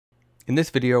In this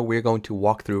video, we're going to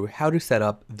walk through how to set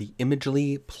up the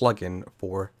Imagely plugin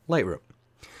for Lightroom.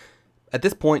 At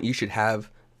this point, you should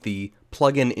have the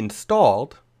plugin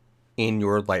installed in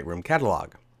your Lightroom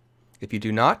catalog. If you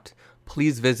do not,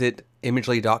 please visit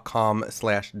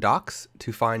imagely.com/docs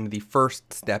to find the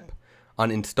first step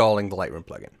on installing the Lightroom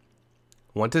plugin.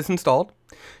 Once it's installed,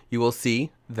 you will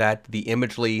see that the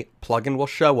Imagely plugin will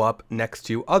show up next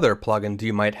to other plugins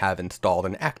you might have installed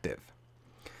and active.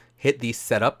 Hit the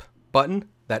Setup button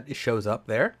that shows up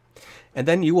there, and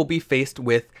then you will be faced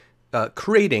with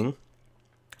creating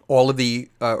all of the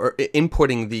or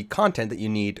inputting the content that you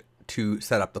need to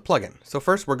set up the plugin. So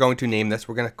first, we're going to name this.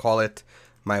 We're going to call it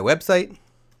My Website,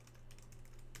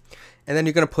 and then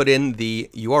you're going to put in the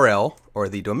URL or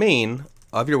the domain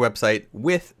of your website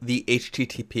with the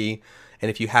HTTP, and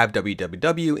if you have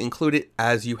www, include it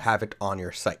as you have it on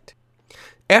your site.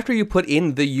 After you put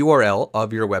in the URL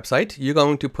of your website, you're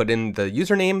going to put in the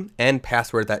username and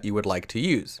password that you would like to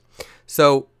use.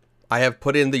 So I have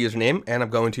put in the username, and I'm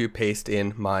going to paste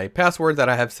in my password that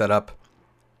I have set up.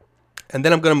 And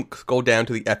then I'm going to go down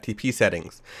to the FTP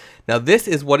settings. Now this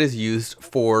is what is used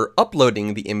for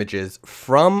uploading the images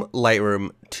from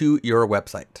Lightroom to your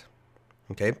website.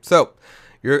 Okay, so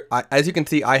as you can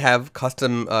see, I have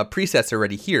custom presets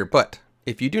already here, but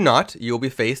if you do not, you'll be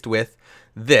faced with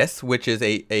this, which is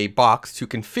a box to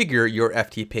configure your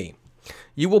FTP.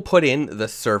 You will put in the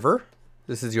server.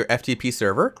 This is your FTP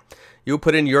server. You will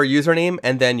put in your username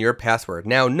and then your password.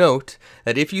 Now note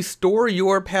that if you store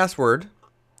your password,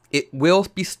 it will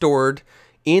be stored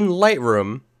in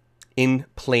Lightroom in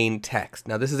plain text.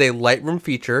 Now this is a Lightroom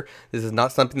feature. This is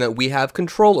not something that we have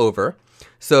control over.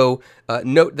 So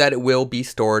note that it will be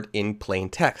stored in plain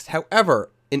text. However,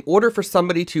 in order for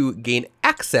somebody to gain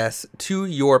access to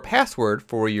your password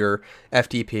for your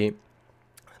FTP,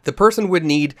 the person would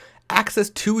need access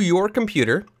to your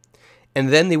computer, and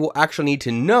then they will actually need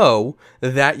to know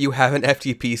that you have an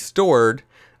FTP stored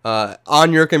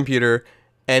on your computer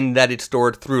and that it's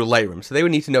stored through Lightroom. So they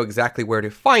would need to know exactly where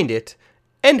to find it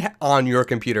and on your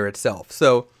computer itself.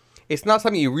 So it's not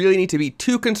something you really need to be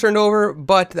too concerned over,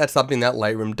 but that's something that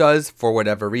Lightroom does for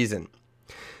whatever reason.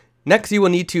 Next, you will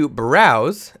need to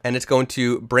browse, and it's going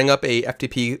to bring up a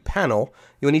FTP panel.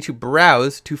 You'll need to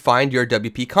browse to find your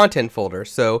WP content folder.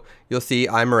 So you'll see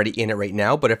I'm already in it right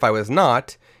now, but if I was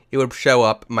not, it would show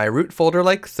up my root folder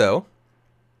like so.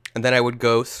 And then I would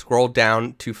go scroll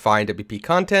down to find WP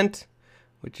content,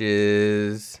 which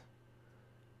is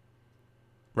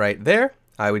right there.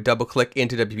 I would double click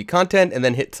into WP content and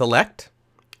then hit select,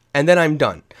 and then I'm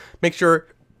done. Make sure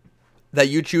that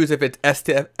you choose if it's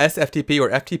SFTP or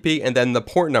FTP, and then the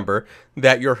port number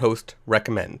that your host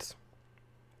recommends.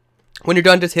 When you're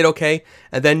done, just hit OK,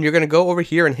 and then you're going to go over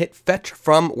here and hit fetch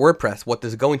from WordPress. What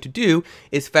this is going to do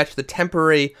is fetch the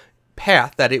temporary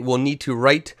path that it will need to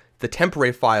write the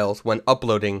temporary files when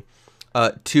uploading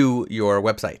to your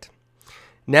website.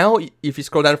 Now, if you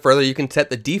scroll down further, you can set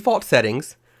the default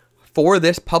settings for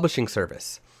this publishing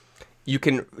service. You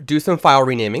can do some file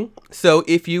renaming. So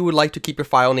if you would like to keep your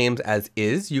file names as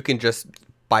is, you can just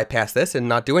bypass this and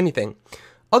not do anything.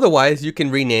 Otherwise, you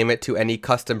can rename it to any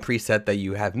custom preset that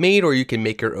you have made, or you can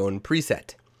make your own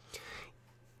preset.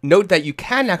 Note that you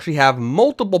can actually have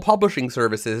multiple publishing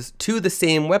services to the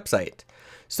same website.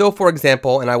 So for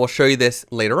example, and I will show you this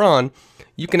later on,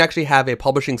 you can actually have a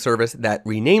publishing service that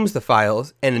renames the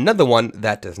files and another one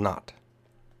that does not.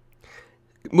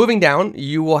 Moving down,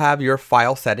 you will have your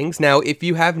file settings. Now, if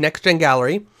you have Next Gen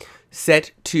Gallery set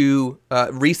to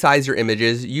resize your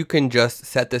images, you can just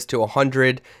set this to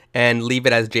 100 and leave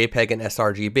it as JPEG and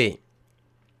sRGB.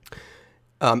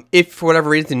 If for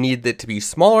whatever reason you need it to be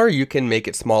smaller, you can make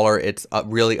it smaller. It's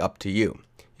really up to you.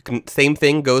 Same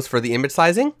thing goes for the image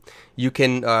sizing. You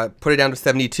can put it down to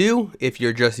 72 if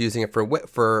you're just using it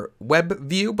for web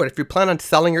view, but if you plan on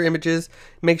selling your images,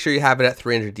 make sure you have it at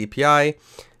 300 DPI.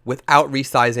 Without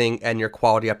resizing and your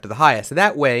quality up to the highest. So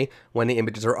that way, when the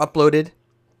images are uploaded,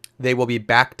 they will be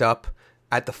backed up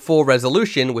at the full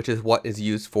resolution, which is what is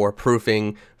used for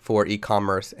proofing for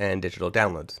e-commerce and digital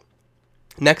downloads.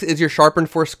 Next is your sharpen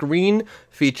for screen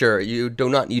feature. You do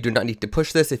not need to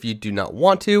push this if you do not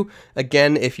want to.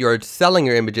 Again, if you're selling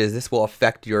your images, this will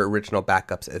affect your original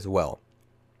backups as well.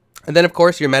 And then of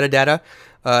course your metadata.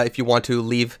 If you want to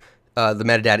leave the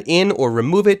metadata in or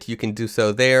remove it, you can do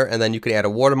so there, and then you can add a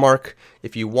watermark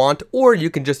if you want, or you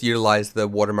can just utilize the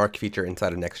watermark feature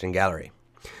inside of Next Gen Gallery.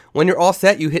 When you're all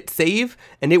set, you hit save,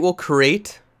 and it will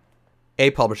create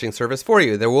a publishing service for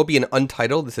you. There will be an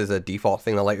Untitled. This is a default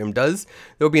thing that Lightroom does.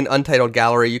 There will be an Untitled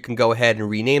gallery. You can go ahead and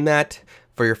rename that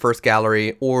for your first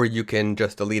gallery, or you can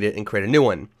just delete it and create a new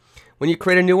one. When you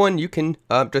create a new one, you can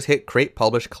just hit Create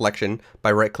Publish Collection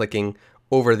by right-clicking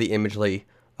over the Imagely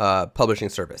publishing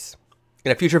service.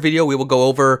 In a future video, we will go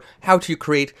over how to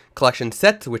create collection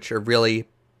sets, which are really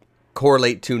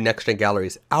correlate to Next-Gen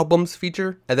Gallery's albums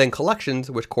feature, and then collections,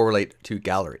 which correlate to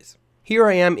galleries. Here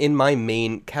I am in my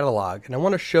main catalog, and I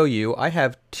want to show you, I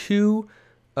have three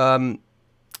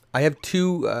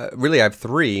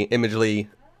Imagely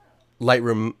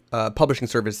Lightroom publishing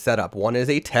service set up. One is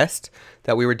a test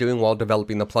that we were doing while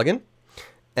developing the plugin,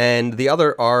 and the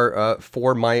other are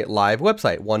for my live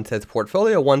website. One says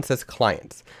portfolio, one says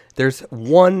clients. There's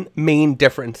one main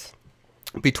difference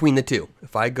between the two.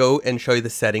 If I go and show you the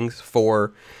settings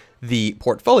for the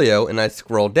portfolio and I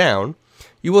scroll down,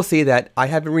 you will see that I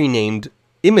have renamed,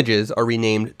 images are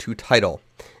renamed to title.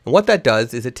 And what that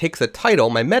does is it takes a title,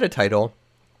 my meta title,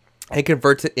 and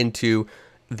converts it into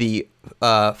the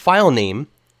file name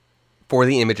for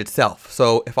the image itself.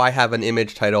 So if I have an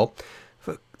image title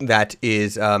that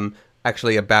is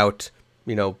actually about,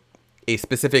 a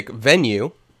specific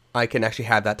venue, I can actually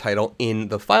have that title in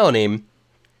the file name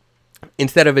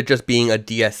instead of it just being a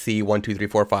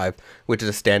DSC12345, which is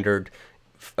a standard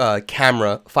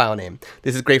camera file name.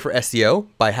 This is great for SEO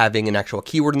by having an actual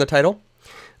keyword in the title.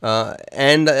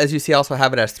 And as you see, I also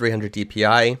have it as 300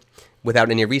 DPI without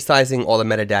any resizing, all the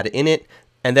metadata in it.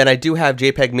 And then I do have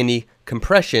JPEG mini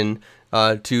compression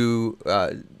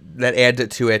that adds it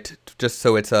to it just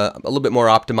so it's a little bit more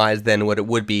optimized than what it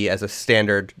would be as a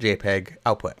standard JPEG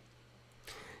output.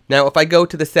 Now, if I go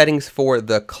to the settings for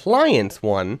the clients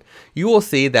one, you will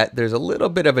see that there's a little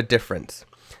bit of a difference.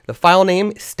 The file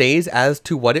name stays as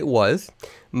to what it was.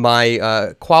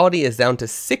 My quality is down to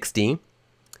 60.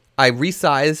 I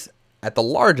resize at the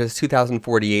largest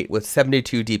 2048 with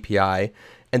 72 DPI.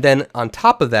 And then on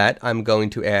top of that, I'm going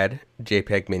to add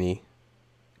JPEG mini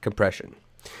compression.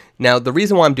 Now, the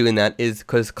reason why I'm doing that is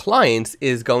because clients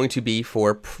is going to be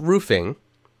for proofing,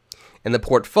 and the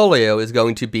portfolio is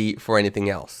going to be for anything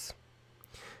else.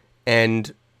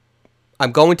 And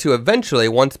I'm going to eventually,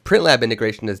 once PrintLab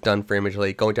integration is done for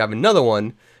Imagely, going to have another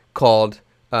one called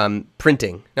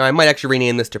printing. Now, I might actually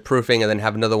rename this to proofing and then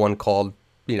have another one called,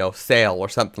 sale or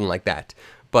something like that.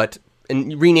 But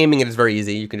renaming it is very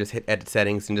easy. You can just hit edit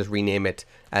settings and just rename it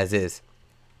as is.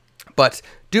 But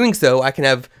doing so, I can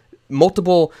have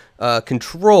multiple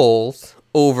controls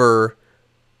over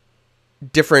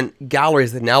different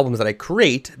galleries and albums that I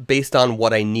create based on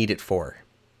what I need it for.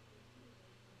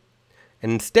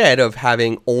 And instead of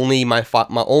having only my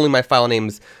file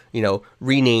names,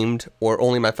 renamed, or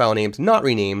only my file names not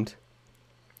renamed,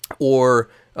 or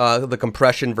the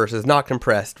compression versus not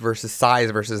compressed versus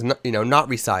size versus not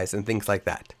resized and things like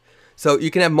that. So you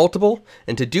can have multiple,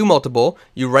 and to do multiple,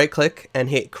 you right-click and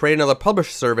hit Create Another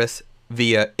Publish Service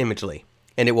via Imagely,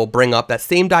 and it will bring up that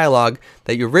same dialog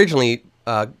that you originally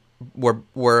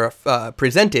were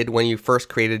presented when you first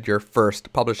created your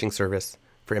first publishing service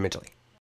for Imagely.